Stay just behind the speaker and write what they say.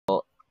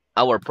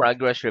Our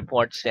progress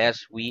report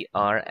says we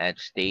are at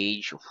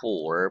stage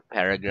 4,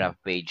 paragraph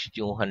page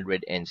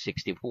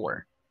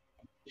 264.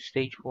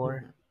 Stage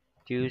 4,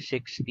 Mhm.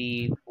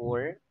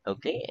 264.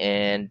 Okay,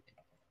 and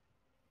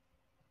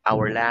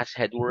our last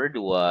headword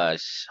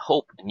was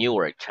hope,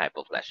 newer type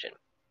of lesson.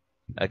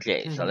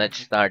 Okay, so let's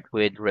Okay. start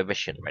with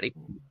revision. Ready?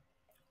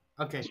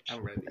 Okay,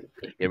 I'm ready.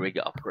 Here we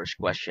go. First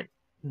question.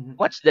 Mhm.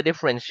 What's the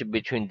difference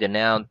between the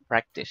noun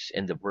practice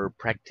and the verb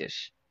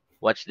practice?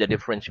 What's the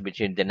difference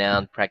between the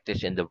noun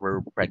practice and the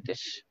verb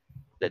practice?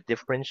 The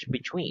difference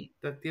between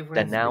The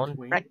the difference noun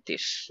between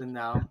practice the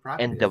noun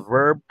and the practice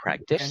verb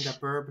and the practice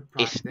verb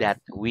is practice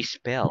that we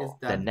is spell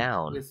the that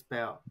we noun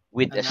spell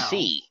with a a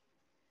noun C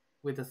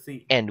with a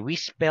C and we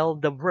spell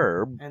the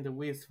verb and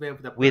we spell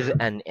the with verb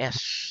an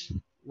S.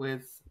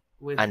 with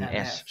An an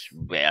S. S.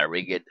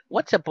 Very good.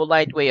 What's a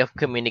polite way of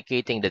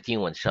communicating that you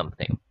want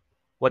something?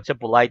 What's a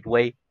polite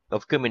way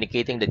of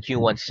communicating that you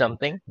want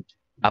something?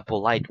 A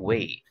polite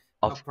way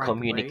A of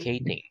bright way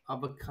communicating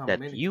of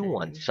that you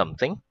want communicating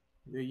something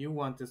that you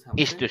want to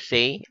is to something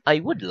say, I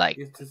would like.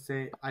 is to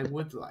say I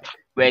would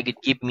like. Where could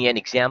give me an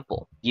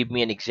example? Give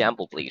me an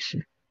example, please.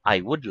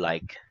 I would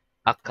like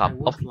a I cup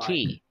of would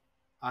like tea.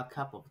 a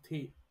cup of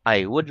tea.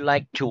 I would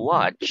like to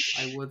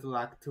I watch would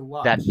like to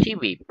that watch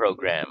TV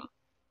program.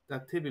 the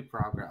TV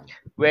program.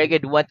 Very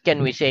good. What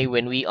can we say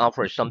when we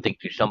offer something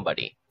to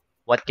somebody?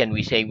 What can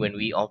we say when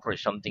we offer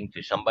something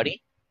to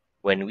somebody?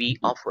 When we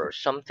offer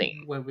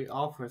something When we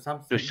offer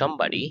to something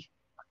somebody,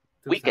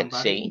 to we can somebody,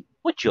 say,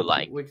 would you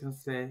like? we can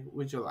say,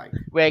 would you like?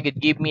 Very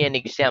good. Give me an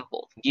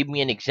example. Give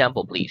me an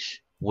example,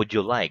 please. Would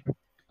you like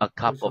a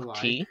cup Would you of like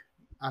tea?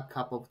 a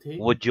cup of tea?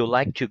 Would you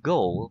like to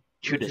go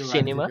to Would the you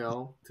like to cinema?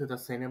 go to the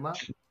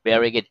cinema?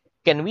 Very good.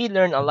 Can we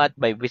learn a lot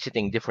by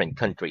visiting different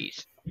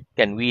countries?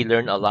 Can we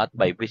learn a lot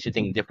by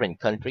visiting different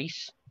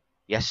countries?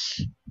 Yes,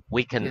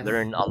 we can Yes,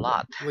 learn a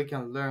lot we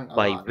can learn a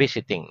by lot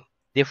visiting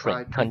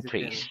by different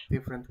countries. visiting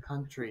different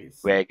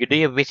countries. Where did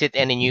you visit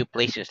any new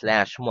places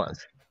last month?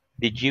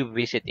 Did you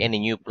visit any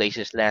new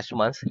places last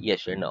month?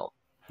 Yes or no?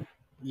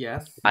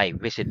 Yes, I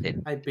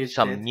visited I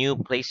some visited new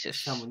places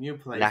some new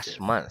last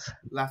places month.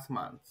 last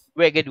month.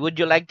 Very good. Would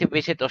you like to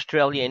visit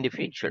Australia in the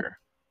future?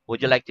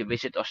 Would you like to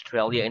visit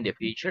Australia in the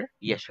future?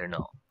 Yes or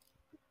no?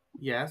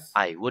 Yes,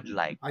 I would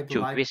like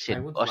to I visit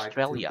would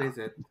like to Australia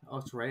visit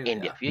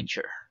in the Australia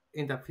future.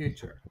 in the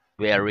future.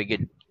 Very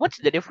good. What's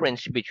the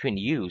difference between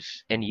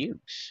use and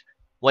use?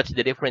 What's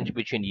the difference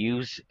between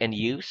use and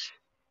use?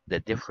 The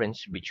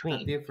difference The between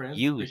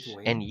difference use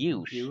and between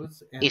use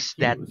use and is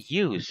that use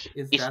use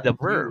is is the that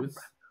verb,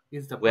 use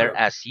is the verb,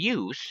 whereas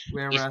use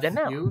is the whereas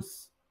noun.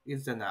 use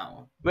is the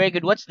noun. Very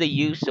good. What's the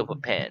use of a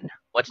pen?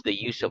 What's the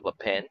use of a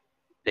pen?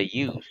 The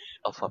use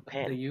of a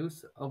The pen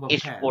use of a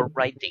is for pen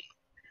writing.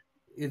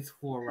 is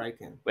for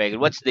writing. Very good.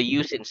 What's the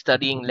use in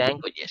studying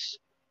languages?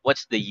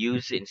 What's the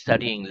use in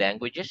studying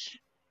languages?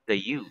 The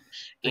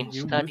use The in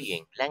use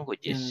studying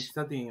in languages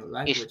studying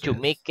is to languages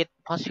make it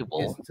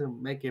is possible to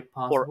make it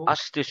for possible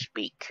us to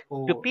speak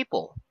to or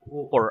people,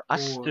 or for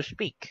us to or,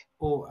 speak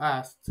or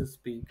us to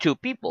speak to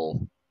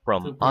people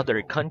to from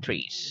other people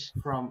countries.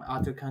 from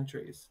other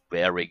countries.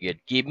 Very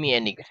good. Give me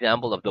an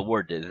example of the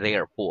word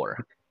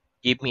therefore.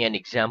 Give me an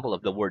example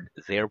of the word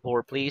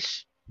therefore,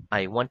 please.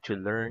 I want to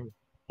learn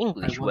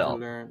I English want to well.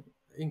 learn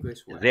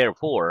English well.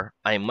 Therefore,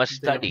 I must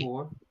study.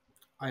 Therefore,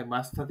 I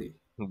must study.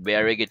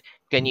 Very good.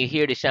 Can you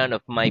hear the sound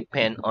of my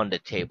pen on the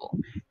table?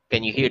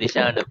 Can you hear the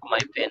sound of my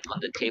pen on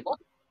the table?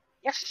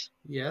 Yes.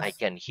 I Yes,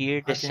 can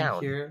hear the I can sound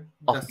hear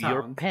of the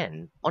your sound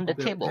pen on the of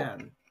your table.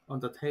 pen on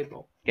the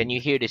table. Can you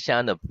hear the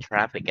sound of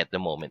traffic at the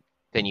moment?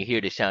 Can you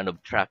hear the sound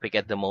of traffic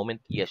at the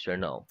moment? Yes or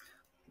no?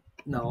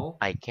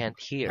 No, I can't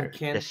I hear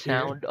the can't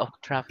hear sound of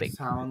the traffic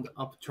sound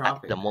of at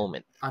the traffic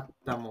moment. at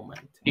the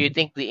moment. Do you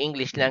think the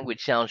English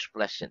language sounds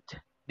pleasant?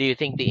 Do you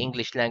think the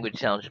English language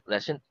sounds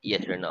pleasant?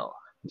 Yes or no?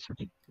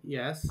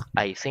 Yes,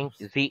 I think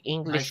the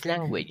I English think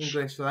language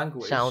English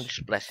language sounds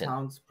pleasant.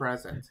 sounds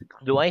present.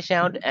 Do I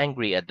sound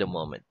angry at the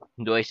moment?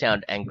 Do I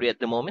sound angry at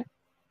the moment?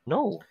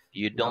 No,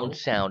 you don't No,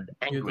 sound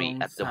you angry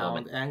don't at the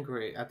moment. sound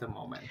angry at the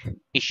moment.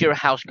 Is your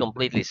house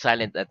completely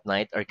silent at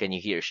night or can you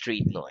hear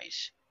street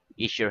noise?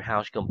 Is your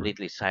house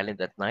completely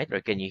silent at night or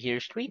can you hear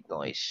street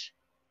noise?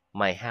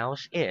 My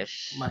house is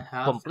My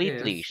house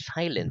completely is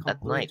silent at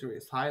night. completely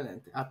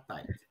silent at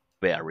night.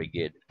 Very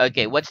good.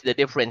 Okay, what's the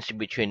difference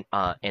between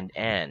and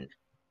an?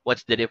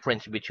 What's the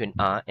difference between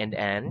and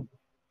an?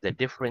 The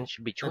difference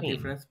The between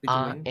difference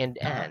between and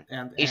a an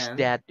and is an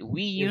that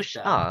we is use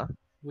that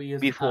we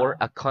use before a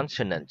a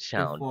consonant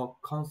sound, before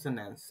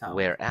consonant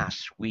sound,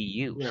 whereas we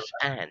whereas use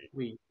an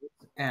we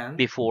use an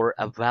before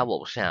a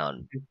vowel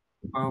sound.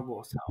 before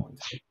vowel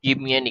sound. Give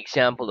me an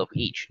example of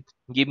each.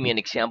 Give me an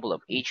example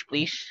of each,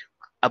 please.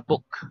 A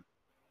book,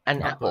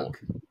 an A apple.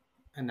 book,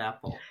 an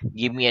apple.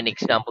 Give me an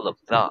example of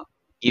the.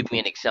 Give me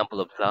an example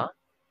of the.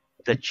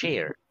 The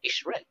chair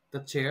is red. The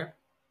chair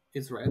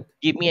is red.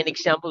 Give me an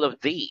example of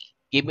the.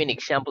 Give me an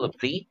example of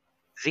the.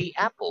 The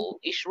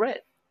apple is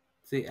red.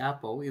 The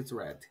apple is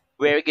red.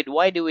 Very good.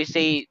 Why do we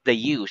say the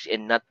use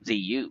and not the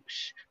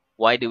use?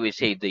 Why do we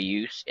say the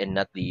use and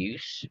not the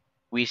use?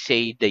 We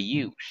say the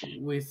use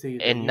We say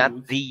the and not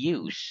the use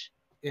use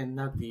and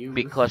not the use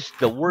because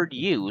the word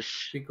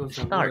use because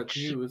the word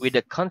starts with use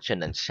a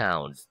consonant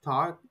sound.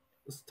 start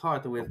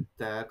start with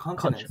the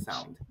consonant Consonants.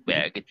 sound.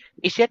 Very good.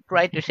 Is it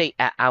right to say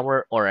a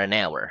hour or an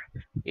hour?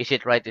 Is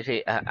it right to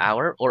say a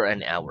hour or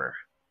an hour?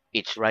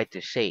 It's right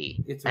to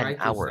say It's an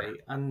right to hour. say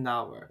an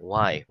hour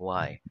Why?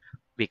 Why?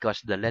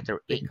 Because the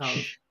letter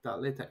because H the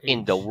letter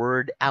in the H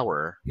word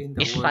hour in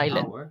the is word silent.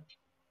 hour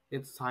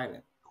is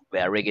silent.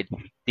 Very good.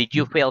 Did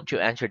you fail to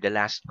answer the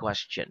last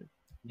question?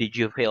 Did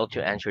you fail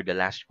to answer the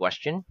last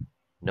question?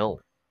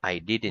 No, I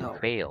didn't No,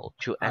 fail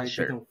to I answer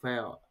didn't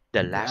fail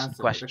the to last answer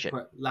question.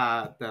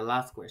 the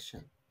last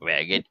question.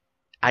 Very good.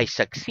 I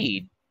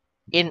succeed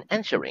in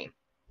answering.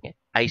 Yeah,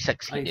 I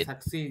I succeeded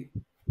succeed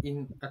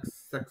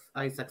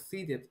I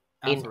succeeded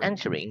in answering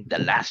answering the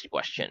last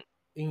question.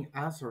 in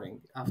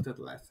answering after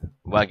the lesson.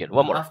 Very good.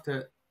 One more.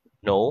 After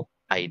No,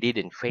 I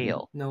didn't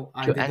fail No,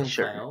 I to didn't answer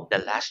fail the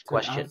last to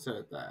question.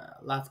 answer the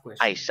last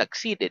I question.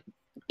 succeeded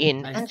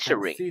in I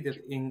answering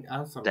succeeded in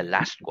the answering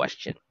last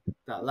question.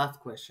 the last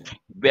question.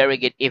 Very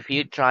good. If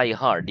you try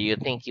hard, do you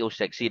think you'll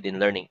succeed in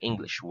learning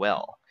English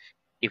well?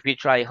 If you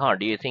try hard,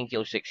 do you think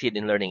you'll succeed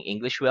in learning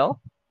English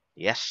well?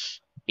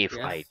 Yes. If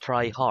I Yes,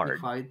 try if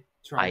hard, I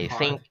try I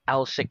think hard,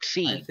 I'll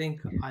I succeed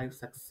think I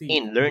succeed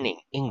in learning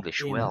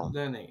English in well.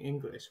 learning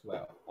English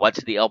well.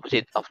 What's the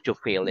opposite of to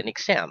fail an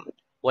exam?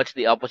 What's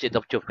the opposite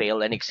of to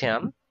fail an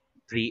exam?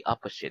 The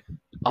opposite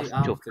of The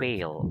to opposite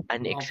fail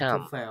an of to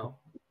exam fail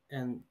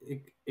and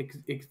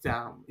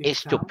exam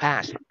is to exam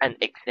pass an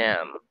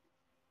exam.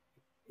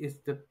 is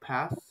the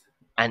pass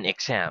An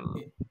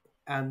exam.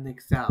 an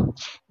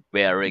exam.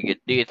 Very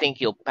good. Do you think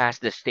you'll pass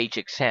the stage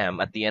exam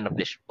at the end of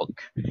this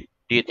book?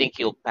 Do you think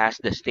you'll pass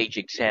the stage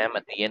exam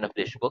at the end of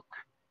this book?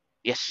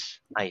 Yes,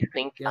 I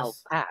think I'll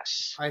Yes,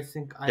 pass I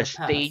think I the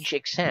pass stage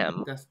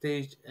exam the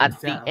stage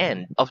at the exam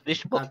end of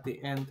this book. at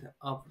the end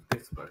of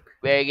this book.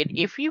 Very good.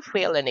 If you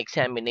fail an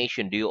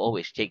examination, do you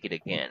always take it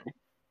again?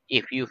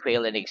 If you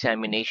fail an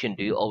examination,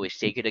 do you always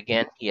take it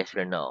again? Yes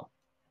or no?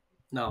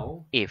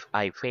 No, If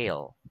I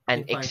fail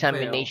an if I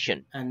fail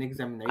examination, an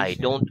I examination,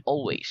 don't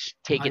always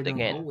take I it don't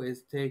again.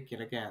 always take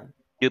it again.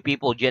 Do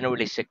people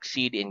generally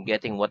succeed in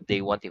getting what they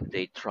want if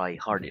they try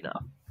hard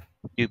enough?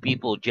 Do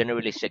people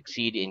generally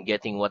succeed in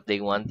getting what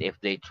they want if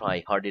they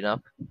try hard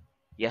enough?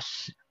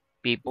 Yes,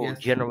 people Yes,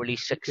 generally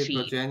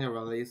people succeed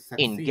generally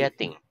in succeed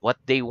getting what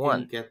they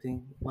in want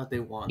getting what they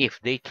want if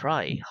they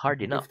try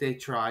hard enough. if they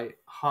try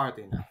hard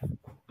enough.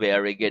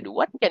 Very good.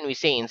 What can we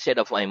say instead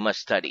of I must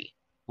study?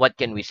 What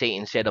can we say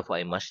instead of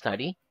I must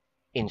study?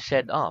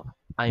 Instead of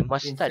I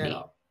must Instead study,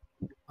 of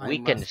I we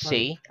can must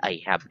study, say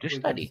I have to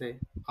we can study. say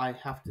I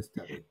have to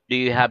study. Do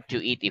you have to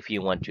eat if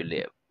you want to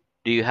live?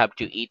 Do you have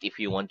to eat if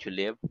you want to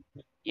live?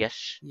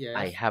 Yes,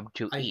 I Yes, have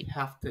to I eat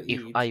have to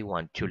if eat I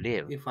want to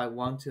live. if I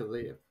want to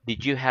live.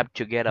 Did you have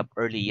to get up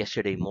early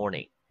yesterday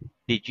morning?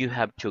 Did you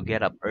have to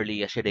get up early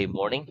yesterday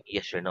morning?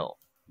 Yes or no?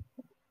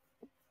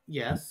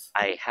 Yes,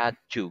 I had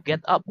to get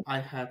up I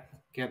had to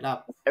get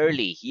up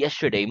early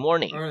yesterday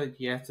morning. early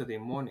yesterday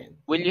morning.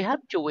 Will you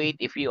have to wait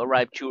if you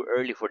arrive too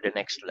early for the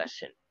next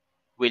lesson?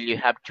 Will you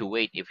have to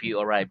wait if you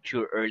arrive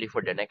too early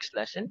for the next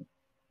lesson?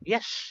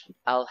 Yes,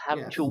 I'll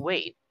have to Yes,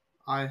 wait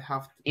I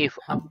if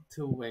have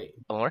to wait.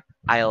 or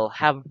I'll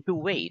have to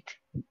wait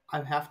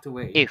I have to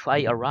wait if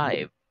I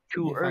arrive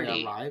too if I early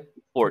arrive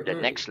for too the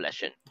next early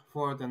lesson.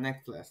 for the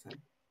next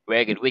lesson.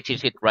 Very good. Which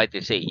is it right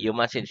to say you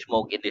mustn't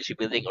smoke in this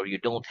building or you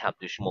don't have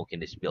to smoke in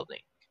this building?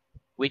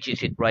 Which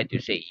is it right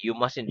to say you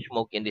mustn't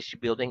smoke in this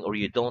building or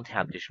you don't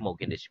have to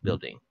smoke in this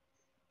building?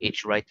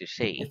 It's right to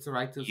say It's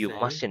right to you say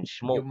mustn't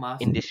you smoke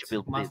in this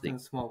building.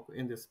 mustn't smoke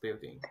in this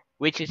building.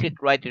 Which is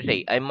it right to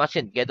say I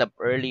mustn't get up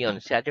early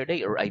on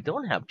Saturday or I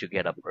don't have to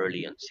get up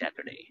early on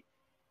Saturday?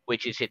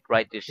 Which is it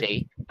right to It,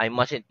 say I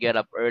mustn't get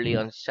up early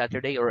on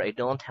Saturday or I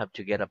don't have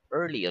to get up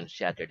early on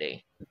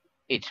Saturday?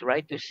 It's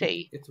right to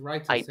say it's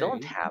right to I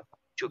don't say have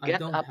to I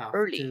get don't up have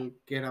early to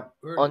get up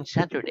on early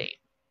Saturday.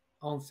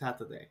 on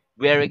Saturday.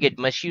 Very good.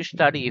 Must you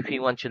study if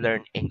you want to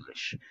learn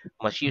English?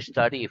 Must you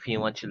study if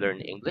you want to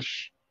learn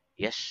English?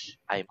 Yes,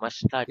 I must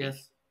study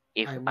Yes,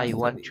 if I I must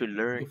want to study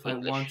learn if I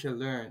want English. to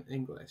learn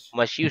English.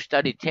 Must you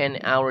study 10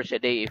 hours a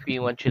day if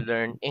you want to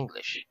learn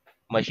English?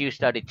 Must you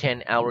study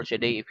 10 hours a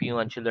day if you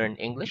want to learn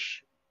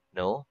English?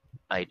 No,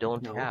 I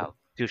don't No, have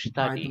to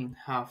I study don't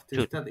have to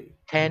to study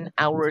 10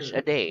 hours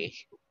a to day.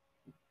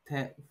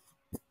 10,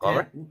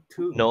 Or 10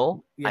 to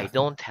no, I yes.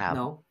 don't have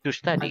No, to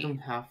I study don't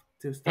have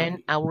to 10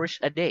 study hours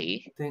a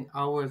day 10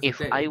 hours a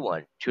if I day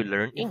want to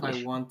learn if I English.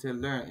 want to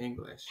learn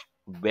English.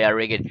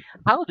 Very good.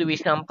 How do we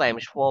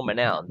sometimes form a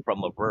noun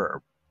from a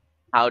verb?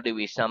 How do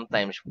we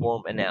sometimes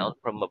form a noun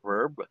from a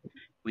verb?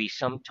 We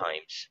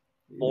sometimes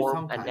We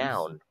form a sometimes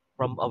noun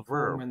from a form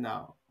verb a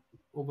noun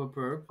of a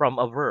verb from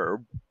a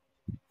verb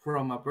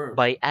from a verb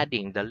by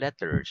adding the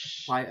letters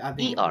by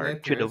adding er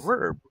to the letters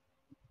verb.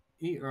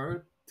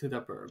 er to the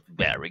verb.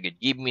 Very good.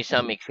 Give me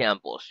some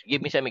examples.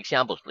 Give me some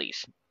examples,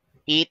 please.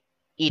 Eat,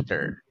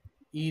 eater.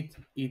 Eat,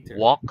 eater.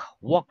 Walk,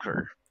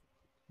 walker.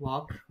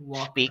 Walk,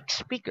 walker. Speak,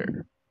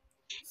 speaker.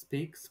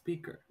 Speak,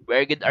 speaker.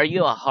 Very good. Are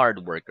you a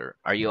hard worker?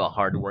 Are you a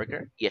hard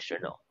worker? Yes or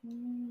no?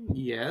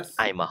 Yes,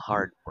 I'm a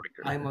hard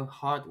I'm worker. a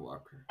hard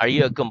worker. Are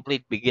you a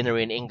complete beginner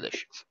in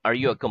English? Are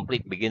you a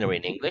complete beginner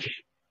in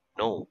English?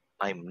 No,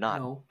 I'm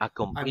not No, a I'm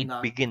complete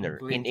not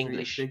beginner in completely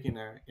English.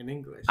 beginner in I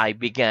English.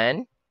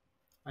 began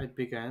I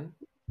began,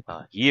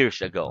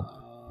 years ago.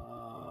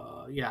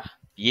 yeah,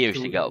 Years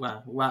two, ago.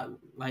 well, well,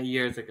 9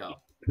 years ago.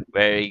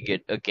 Very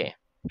good. Okay.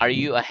 Are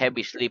you a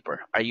heavy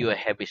sleeper? Are you a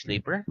heavy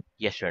sleeper?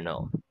 Yes or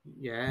no?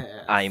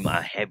 I'm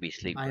a Yes, heavy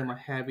I am sleeper. a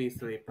heavy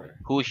sleeper.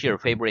 Who's your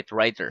favorite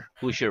writer?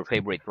 Who's your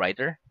favorite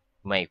writer?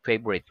 My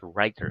favorite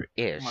writer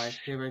My is.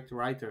 favorite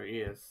writer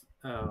is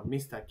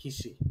Mr.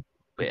 Kishi.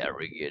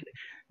 Very good.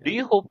 Do Yeah.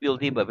 you hope you'll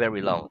live a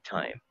very long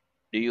time?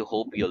 Do you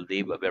hope you'll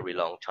live a very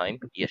long time?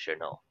 Yes or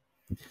no?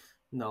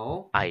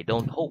 No, I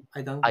don't hope.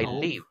 I don't I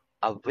hope live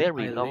a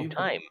very I long live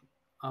time.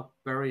 a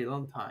very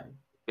long time.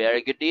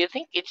 Very good. Do you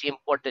think it's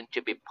important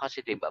to be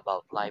positive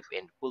about life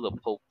and full of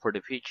hope for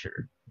the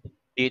future?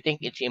 Do you think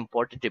it's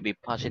important to be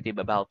positive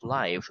about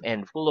life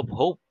and full of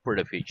hope for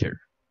the future?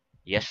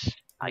 Yes,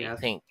 I Yes,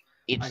 think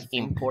I it's think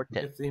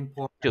important it's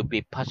important to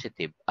be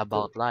positive to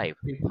about life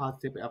be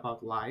positive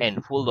about life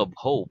and full of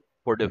hope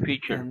for the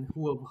future. and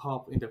full of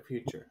hope in the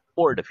future.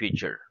 For the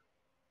future.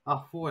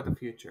 For the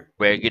future.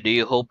 Very good. Do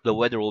you hope the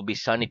weather will be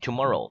sunny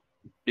tomorrow?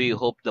 Do you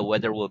hope the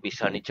weather will be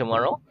sunny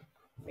tomorrow?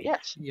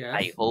 Yes, I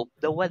Yes, hope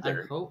the I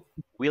weather hope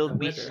will the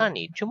be weather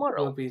sunny will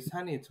tomorrow. be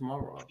sunny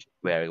tomorrow.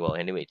 Very well.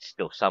 Anyway, it's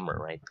still summer,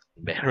 right?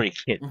 Very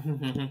good.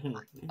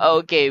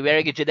 Okay,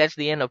 very good. So that's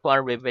the end of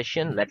our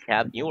revision. Let's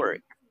have new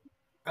work.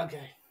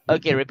 Okay.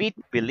 Okay, repeat.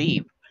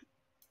 Believe.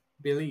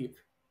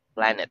 Believe.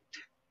 Planet.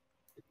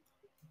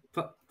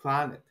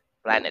 Planet.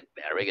 Planet.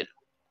 Very good.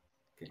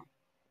 Okay.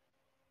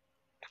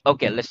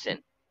 Okay,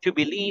 listen. To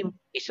believe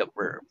is a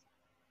verb.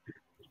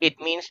 It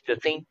means to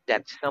think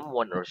that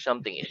someone or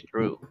something is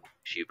true.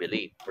 You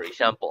believe. For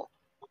example,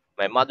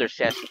 my mother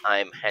says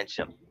I'm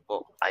handsome.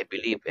 Well, I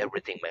believe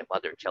everything my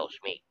mother tells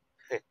me.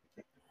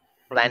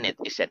 Planet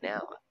is a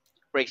noun.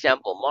 For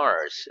example,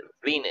 Mars,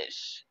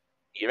 Venus,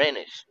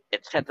 Uranus,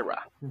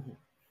 etc.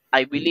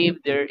 I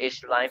believe there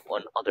is life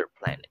on other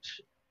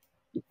planets.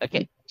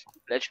 Okay,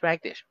 let's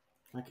practice.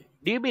 Okay.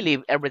 Do you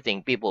believe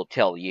everything people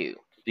tell you?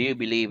 Do you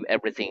believe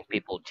everything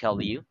people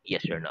tell you?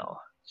 Yes or no?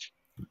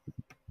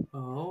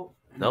 Oh,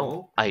 No,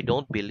 no, I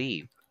don't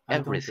believe I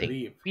don't everything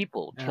believe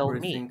people tell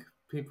me. everything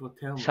people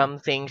tell me. Some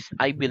things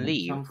I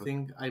believe,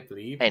 Something I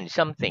believe and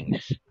some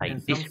things I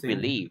and something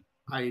disbelieve.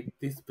 I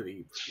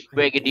disbelieve. I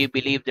Greg, do you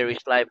believe disbelieve. there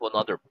is life on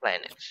other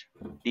planets?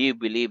 Do you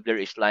believe there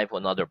is life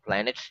on other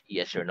planets?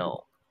 Yes or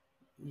no?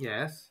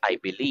 Yes, I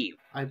believe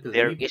I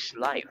there believe is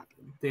life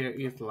there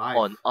is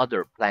on life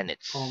other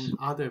planets. on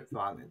other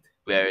planet.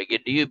 Very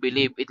good. Do you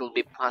believe it will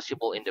be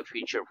possible in the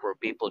future for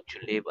people to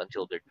live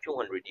until they're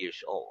 200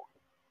 years old?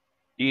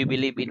 Do you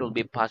believe it will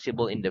be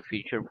possible in the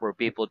future for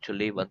people to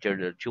live until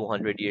they're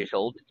 200 years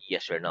old?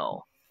 Yes or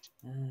no?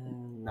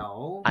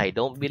 No, I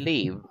don't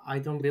believe I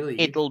don't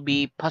it believe will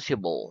be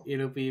possible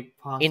it'll be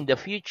in the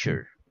possible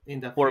future in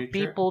the for future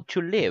people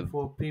to live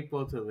for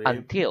people to live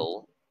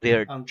until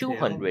they're until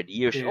 200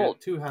 years they're old.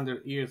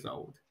 200 years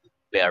old.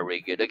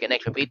 Very good. Okay,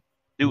 next repeat.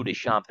 Do the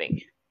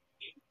shopping.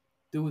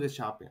 Do the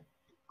shopping.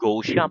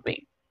 Go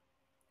shopping.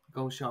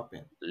 Go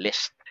shopping.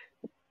 List.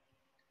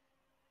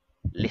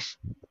 List.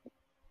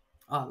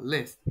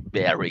 List.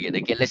 Very good.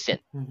 Okay, listen.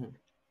 Mhm.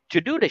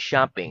 To do the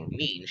shopping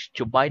means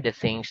to buy the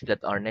things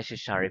that are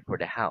necessary for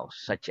the house,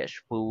 such as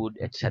food,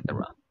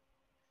 etc.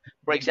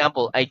 For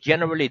example, I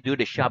generally do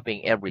the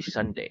shopping every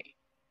Sunday.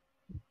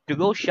 To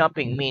go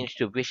shopping means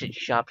to visit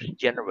shops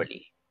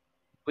generally.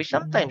 We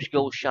sometimes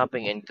go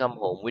shopping and come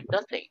home with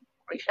nothing.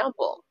 For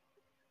example,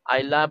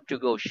 I love to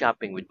go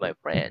shopping with my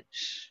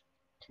friends.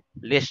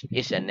 List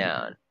is a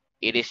noun.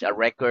 It is a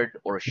record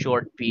or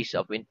short piece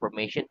of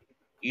information,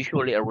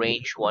 usually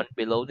arranged one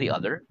below the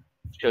other,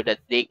 so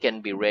that they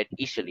can be read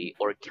easily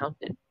or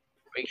counted.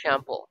 For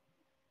example,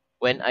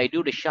 when I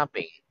do the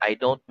shopping, I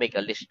don't make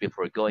a list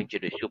before going to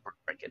the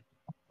supermarket.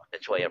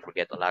 That's why I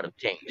forget a lot of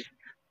things.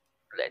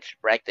 Let's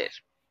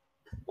practice.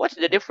 What's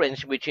the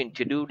difference between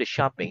to do the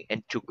shopping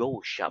and to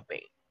go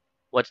shopping?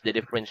 What's the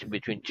difference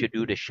between to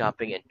do the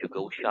shopping and to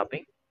go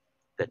shopping?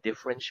 The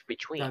difference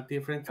between The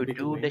difference to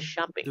do the between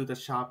shopping do the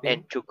shopping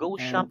and to go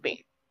and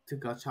shopping to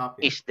go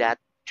shopping is that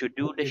to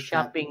do the is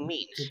that shopping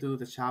to means do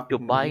the to shopping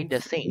buy the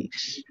means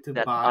things to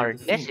that buy are the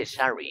things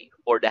necessary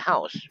for the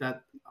house,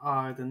 that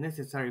are the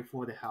necessary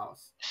for the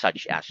house,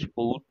 such as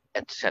food,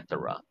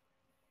 etc.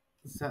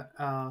 such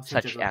as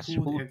Such a as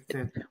food, food,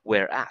 etc.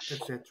 whereas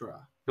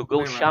etc. to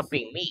go Whereas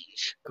shopping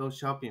means go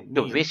shopping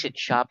to mean visit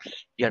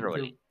shops to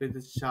generally.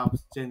 visit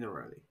shops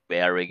generally.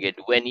 Very good.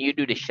 When you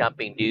do the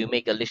shopping, do you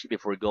make a list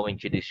before going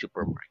to the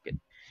supermarket?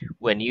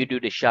 When you do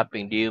the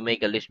shopping, do you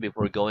make a list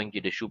before going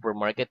to the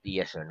supermarket?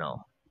 Yes or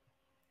no?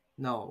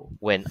 No,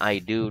 When I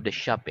do the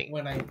shopping,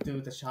 when I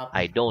do the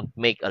I shopping, don't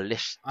make a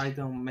list I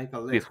don't make a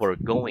list before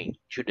going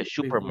to the before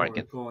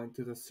supermarket. going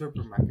to the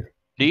supermarket.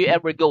 Do you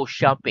ever go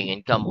shopping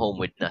and come home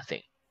with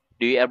nothing?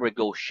 Do you ever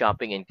go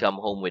shopping and come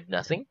home with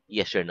nothing?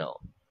 Yes or no?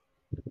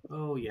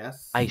 Oh,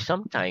 I yes.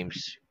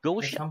 sometimes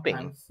go I shopping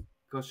sometimes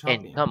go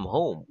and shopping come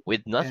home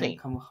with and nothing.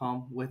 come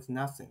home with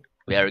nothing.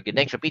 Very good.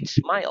 Next, repeat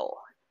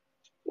smile.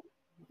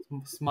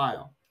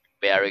 Smile.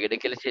 Very good.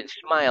 Okay, listen.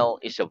 Smile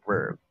is a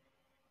verb.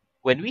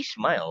 When we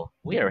smile,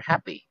 we are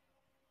happy.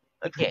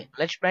 Okay,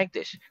 let's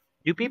practice.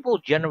 Do people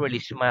generally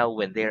smile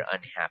when they're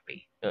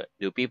unhappy?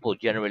 Do people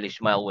generally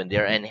smile when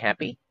they're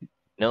unhappy?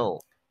 No.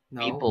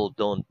 No, People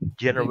don't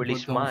generally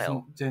people don't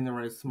smile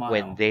generally when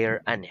smile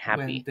they're when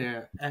unhappy.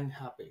 they're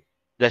unhappy.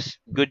 Does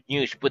good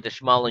news put a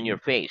smile on your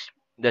face?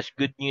 Does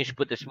good news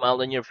put a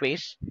smile on your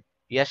face?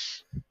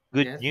 Yes,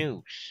 good Yes,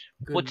 news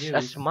good puts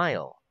a news.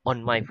 smile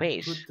on my Put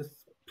face. the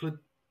put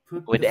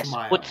put With the S,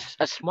 smile. puts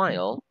a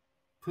smile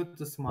Put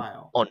the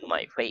smile on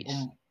my face.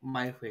 on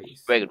my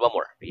face. Very good. One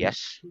more.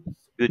 Yes,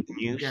 good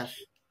news Yes,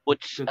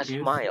 puts a good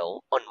news.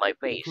 smile on my Put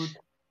face.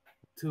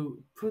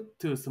 put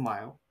to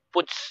smile.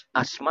 Puts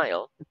a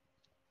smile.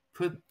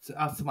 Put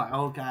a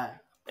smile. Okay.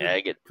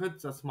 Very good.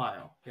 Put a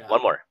smile. Yeah,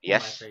 One more. on my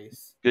Yes,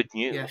 face. good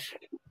news Yes,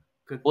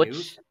 good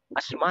news. puts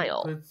a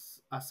smile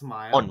Puts a on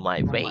smile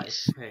my on my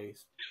face.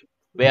 face.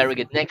 Very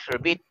good. Next,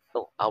 repeat.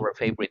 Oh, our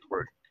favorite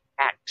word.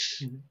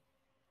 Tax. Mhm.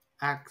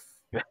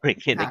 Axe. Very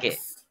good. Okay.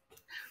 Tax.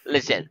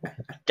 Listen.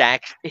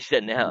 Tax is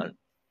a noun.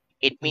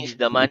 It means Mhm.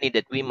 the money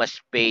that we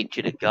must pay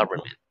to the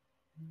government.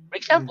 For Mhm.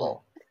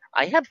 example,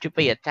 I have to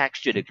pay a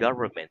tax to the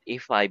government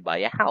if I buy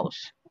a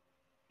house.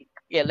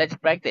 Yeah, let's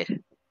practice.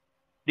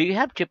 Do you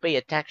have to pay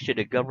a tax to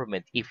the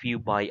government if you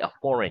buy a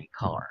foreign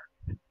car?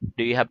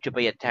 Do you have to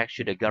pay a tax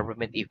to the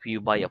government if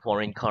you buy a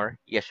foreign car?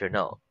 Yes or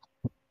no?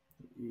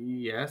 I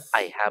Yes,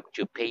 have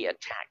to pay a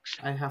tax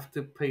I have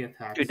to pay a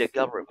to the tax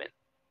government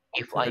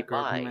if to the I buy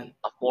government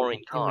a foreign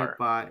if I car.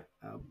 buy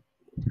A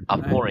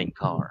I, foreign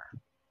car.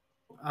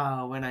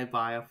 when I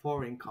buy a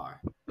foreign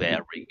car.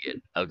 Very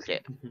good.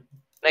 Okay.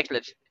 Next,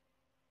 let's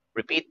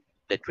repeat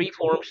the three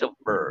forms of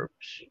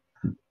verbs.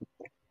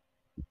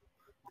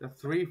 The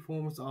three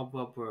forms of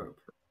a verb.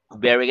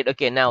 Very good.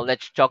 Okay, now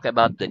let's talk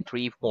about the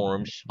three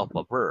forms of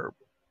a verb.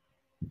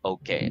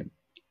 Okay.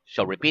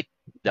 So repeat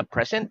the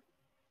present,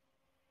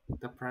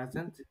 The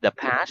present, the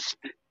past,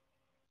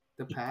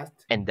 the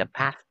past, and the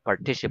past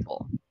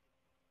participle.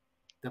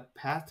 the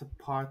past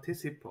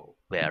participle.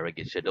 Very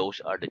good. So those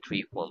are the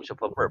three forms of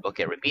a verb.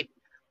 Okay, repeat.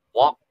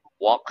 Walk,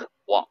 walk,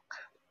 walk.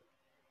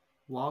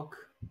 Walk,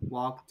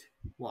 walked,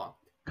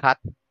 walked. Cut,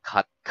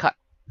 cut, cut.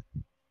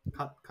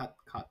 Cut, cut,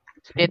 cut.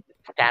 Sit,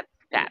 stat,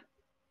 stat.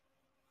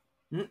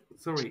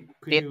 Sorry,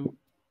 could Sit, you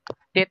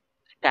sit,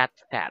 stat,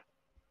 stat.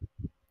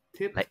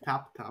 tip, Like,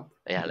 tap, tap?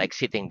 yeah, like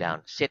sitting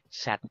down. Sit,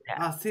 sat,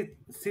 stat.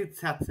 Sit,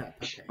 sat, sat.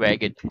 Okay. Very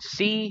good.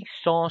 See,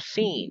 saw,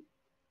 seen.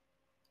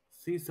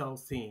 Seesaw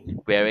scene.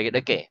 Very good.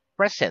 Okay.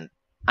 Present.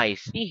 I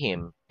see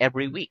him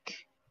every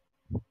week.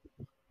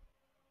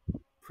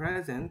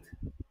 Present,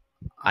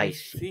 I I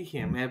see. see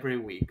him every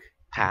week.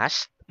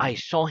 Past. I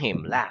saw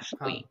him last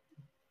Pa- week.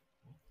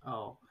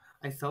 oh,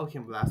 I saw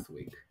him last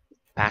week.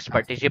 Past Past,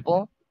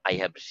 participle. I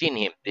have seen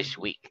him this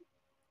week.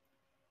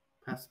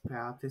 past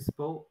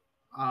participle.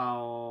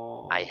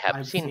 I have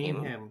I've seen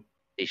him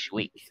this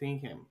week. seen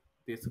him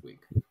this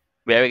week.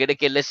 Very good.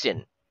 Okay,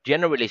 listen.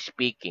 Generally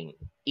speaking,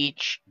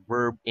 each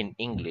verb in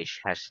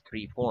English has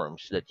three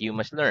forms that you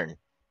must learn: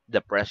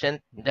 the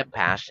present, the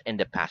past, and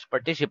the past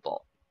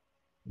participle.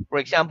 For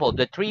example,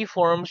 the three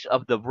forms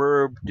of the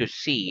verb to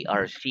see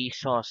are see,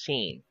 saw,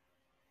 seen,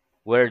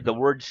 where the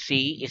word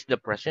see is the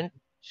present,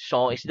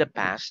 saw is the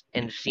past,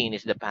 and seen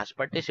is the past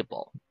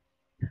participle.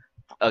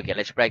 Okay,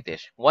 let's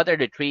practice. What are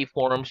the three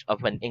forms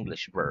of an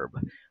English verb?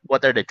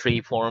 What are the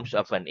three forms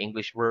of an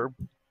English verb?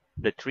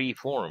 The three The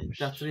forms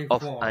three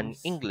of an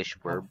forms English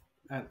of verb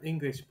an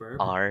English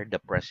verb are the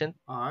present,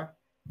 are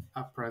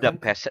a the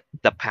present, past,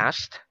 the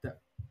past, the,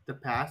 the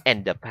past,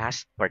 and the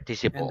past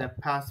and the participle.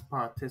 past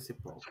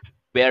participle.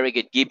 Very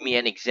good. Give me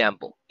an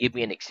example. Give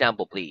me an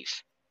example,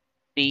 please.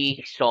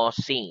 See, saw,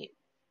 seen.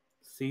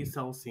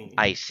 Seesaw scene.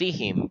 I see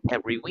him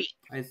every week.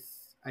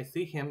 I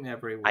see him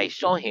every I week.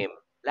 saw him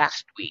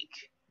last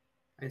week.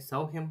 I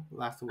saw him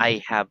last I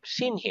week. have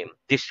seen him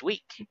this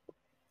week.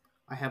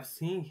 I have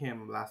seen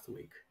him last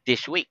week.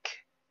 This week.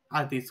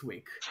 This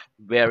week.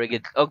 Very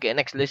good. Okay,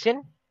 next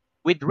listen.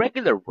 With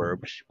regular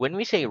verbs, when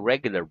we say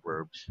regular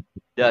verbs,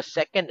 the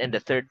second and the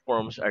third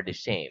forms are the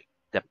same.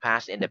 The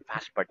past and the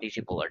past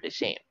participle are the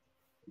same.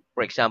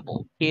 For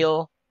example,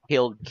 kill,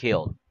 killed,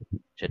 killed.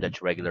 So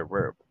that's regular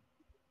verb.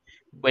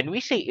 When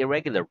we say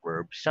irregular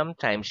verbs,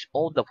 sometimes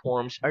all the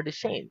forms are the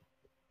same.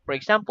 For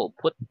example,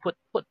 put, put,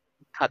 put,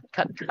 cut,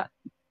 cut, cut.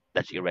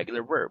 That's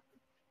irregular verb.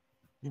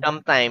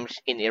 Sometimes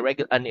in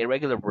an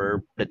irregular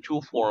verb, the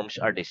two forms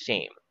are the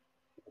same,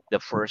 the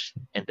first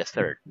and the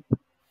third.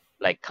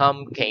 Like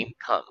come, came,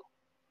 come.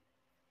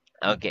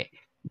 Okay.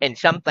 And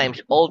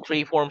sometimes all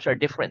three forms are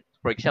different.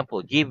 For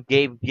example, give,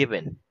 gave,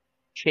 given.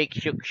 Shake,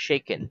 shook,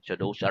 shaken. So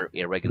those are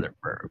irregular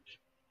verbs.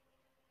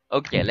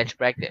 Okay, let's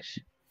practice.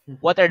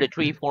 What are the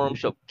three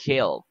forms of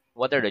kill?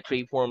 What are the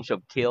three forms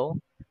of kill?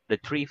 The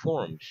three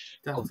forms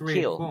The of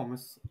three kill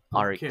forms of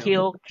are kill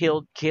kill,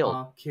 kill, kill.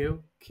 are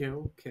kill,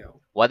 kill,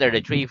 kill. What are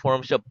the three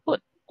forms of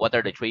put? What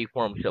are the three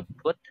forms of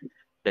put?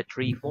 The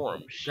three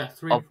forms The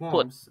three of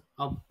put forms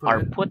of are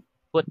put put,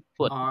 put,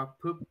 put. are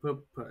put,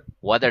 put, put.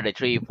 What are the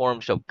three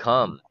forms of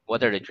come?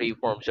 What are the three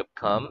forms of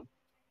come?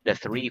 The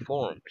three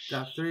forms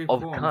The three of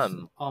forms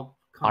come of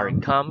are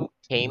come come,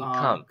 came, are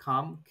come.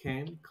 come,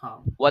 came,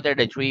 come. What are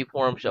the three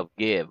forms of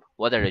give?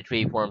 What are the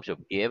three forms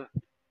of give?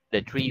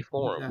 The three The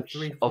forms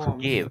three of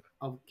forms give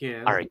of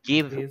give are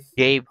give, is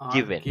gave, are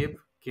given. give,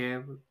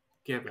 give,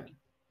 given.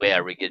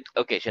 Very good.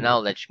 Okay, so now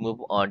let's move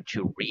on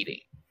to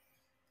reading.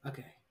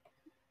 Okay,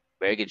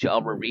 Very good. So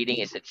our reading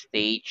is at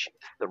stage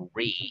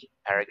 3,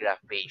 paragraph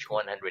page okay,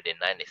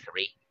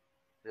 193.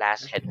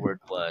 Last okay, headword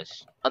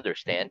was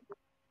understand.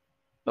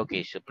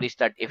 Okay, so please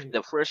start. If okay.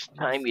 the first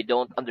time you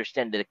don't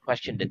understand the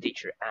question the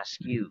teacher asks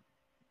you,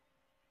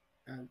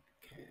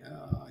 Okay,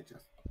 I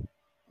just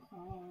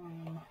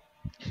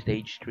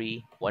stage 3,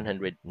 say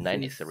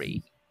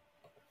 193.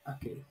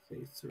 okay,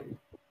 say three.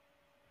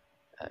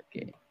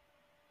 Okay.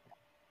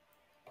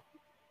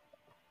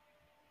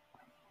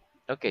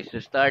 Okay, so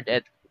start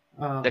at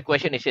Uh, the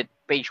question is at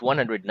page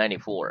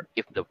 194.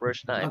 If the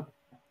first uh time,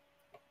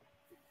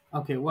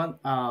 okay, one.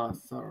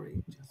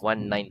 Sorry, just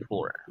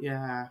 194.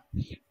 yeah.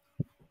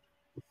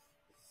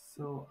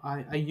 So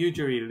I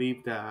usually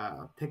leave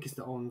the text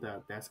on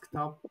the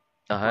desktop,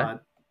 Uh huh.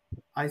 but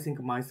I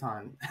think my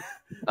son,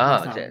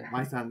 Oh, so,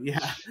 my son,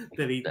 yeah,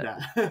 delete uh, that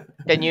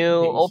can you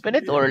page. open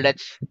it or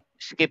let's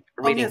skip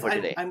Oh reading yes, for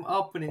today? I'm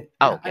opening.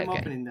 Oh, Yeah, okay, I'm okay.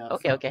 opening the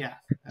Okay, stuff. okay. Yeah,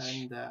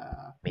 and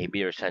Maybe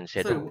your son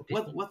said, sorry, oh, this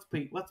what's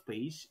page? What's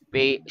page?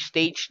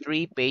 stage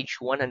 3, page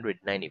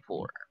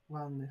 194.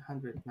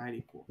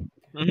 194.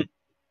 Mhm.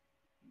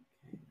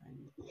 Okay,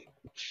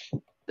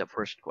 94. The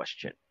first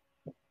question.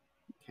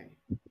 Okay,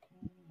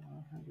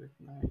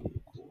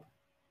 194.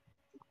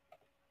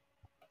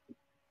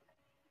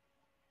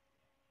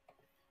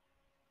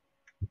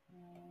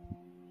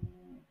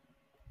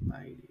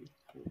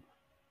 94.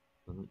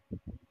 Mhm.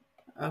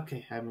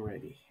 Okay, I'm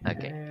ready.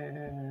 Okay.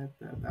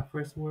 The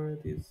first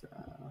word is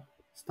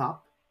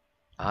stop.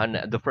 On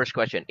the first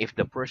question, if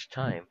the first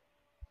time,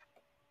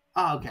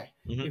 Ah, okay.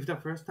 mhm, If the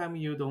first time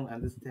you don't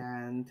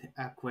understand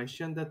a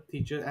question that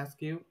teacher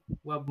asks you,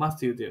 what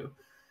must you do?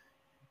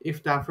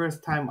 If the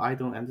first time I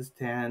don't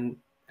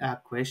understand a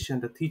question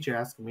the teacher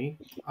asks me,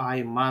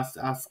 I must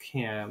ask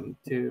him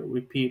to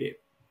repeat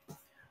it.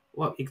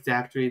 What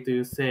exactly do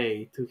you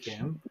say to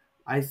him?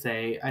 I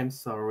say, I'm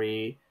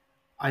sorry,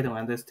 I don't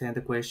understand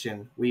the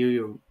question.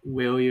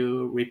 Will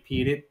you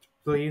repeat it,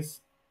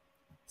 please?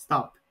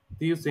 Stop.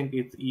 Do you think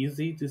it's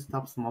easy to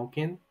stop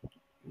smoking?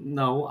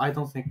 No, I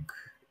don't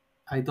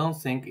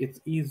think it's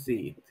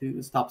easy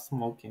to stop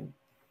smoking.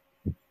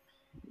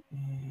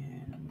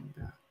 And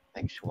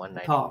next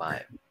talk.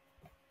 195.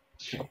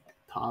 Okay,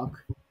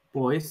 talk.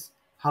 Voice.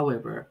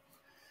 However,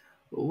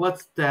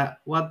 what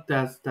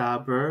does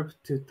the verb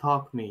to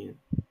talk mean?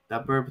 The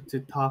verb to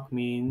talk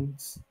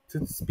means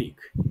to speak.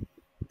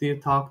 Do you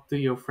talk to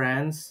your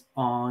friends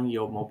on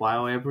your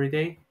mobile every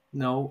day?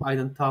 No, I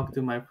don't talk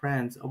to my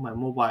friends on my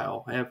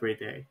mobile every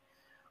day.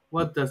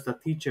 What does the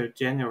teacher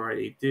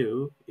generally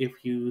do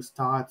if you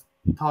start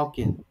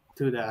talking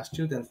to the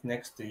students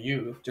next to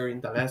you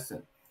during the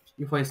lesson?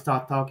 If I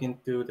start talking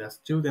to the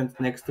students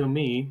next to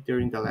me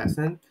during the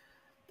lesson,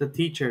 the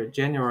teacher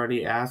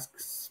generally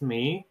asks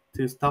me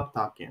to stop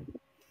talking.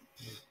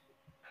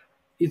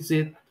 Is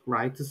it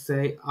right to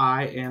say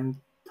I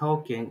am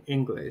talking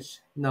English?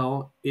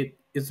 No, it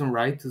isn't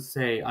right to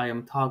say I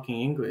am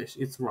talking English.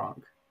 It's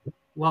wrong.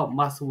 What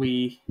must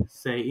we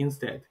say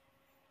instead?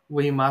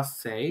 We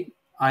must say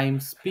I'm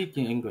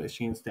speaking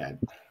English instead.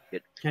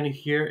 Good. Can you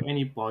hear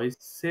any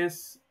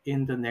voices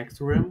in the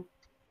next room?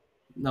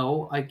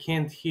 No, I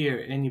can't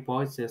hear any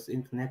voices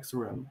in the next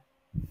room.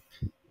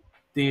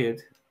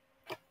 Did.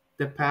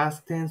 The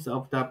past tense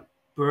of the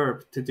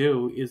verb to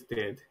do is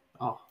did.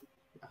 Oh,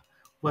 yeah.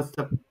 What's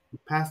the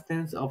past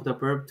tense of the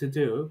verb to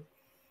do?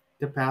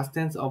 The past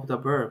tense of the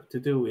verb to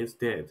do is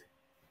did.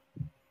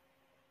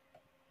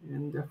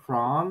 And the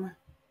from,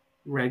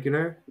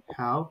 regular,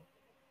 how.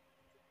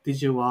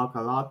 Did you walk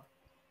a lot?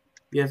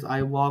 Yes,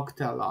 I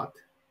walked a lot.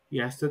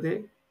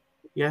 Yesterday?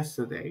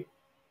 Yesterday.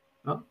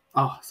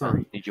 Oh,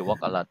 sorry. Did you walk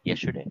a lot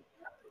yesterday?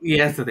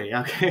 Yesterday,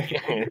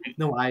 okay.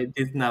 No, I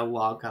did not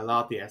walk a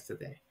lot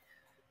yesterday.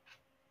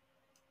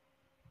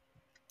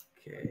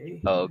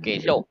 Okay. Okay,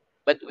 so,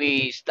 but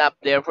we stop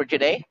there for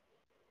today.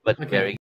 But Okay. very